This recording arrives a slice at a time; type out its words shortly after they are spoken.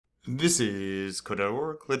This is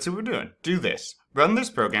Code.org. Let's see what we're doing. Do this. Run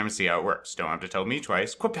this program and see how it works. Don't have to tell me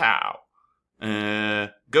twice. Quapow!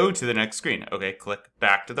 Go to the next screen. Okay, click.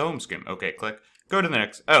 Back to the home screen. Okay, click. Go to the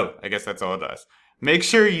next. Oh, I guess that's all it does. Make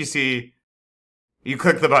sure you see. You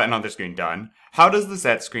click the button on the screen. Done. How does the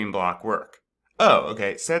set screen block work? Oh,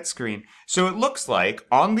 okay. Set screen. So it looks like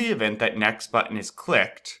on the event that next button is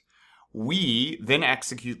clicked, we then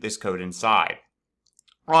execute this code inside.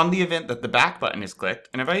 On the event that the back button is clicked,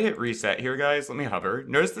 and if I hit reset here, guys, let me hover.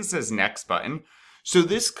 Notice this says next button. So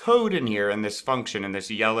this code in here and this function and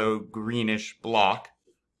this yellow greenish block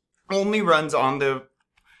only runs on the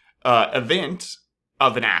event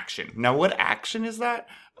of an action. Now, what action is that?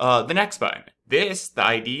 The next button. This, the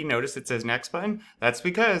ID, notice it says next button. That's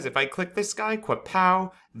because if I click this guy,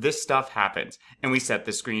 quapow, this stuff happens. And we set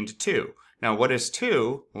the screen to 2. Now, what is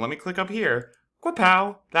 2? Well, let me click up here.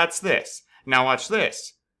 Quapow, that's this. Now watch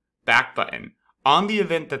this. Back button. On the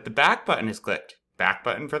event that the back button is clicked, back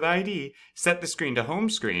button for the ID, set the screen to home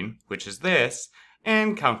screen, which is this,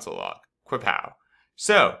 and console log. Quapow.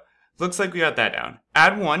 So, looks like we got that down.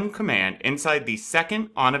 Add one command inside the second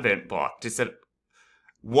on event block to set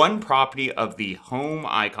one property of the home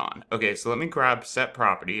icon. Okay, so let me grab set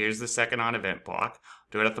property. Here's the second on event block.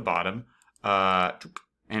 Do it at the bottom.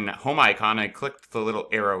 And home icon, I clicked the little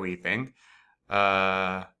arrowy thing.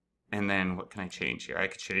 And then what can I change here? I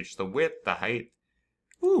could change the width, the height.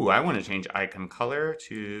 Ooh, I want to change icon color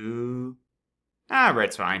to...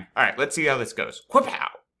 red's fine. All right, let's see how this goes. Quapow!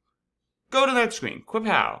 Go to that screen.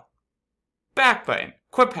 Quapow! Back button.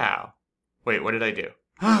 Quapow! Wait, what did I do?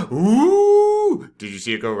 Ooh! Did you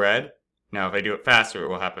see it go red? Now, if I do it faster, it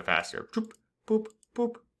will happen faster. Boop, boop,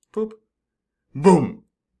 boop, boop. Boom!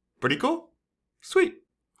 Pretty cool? Sweet.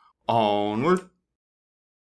 Onward.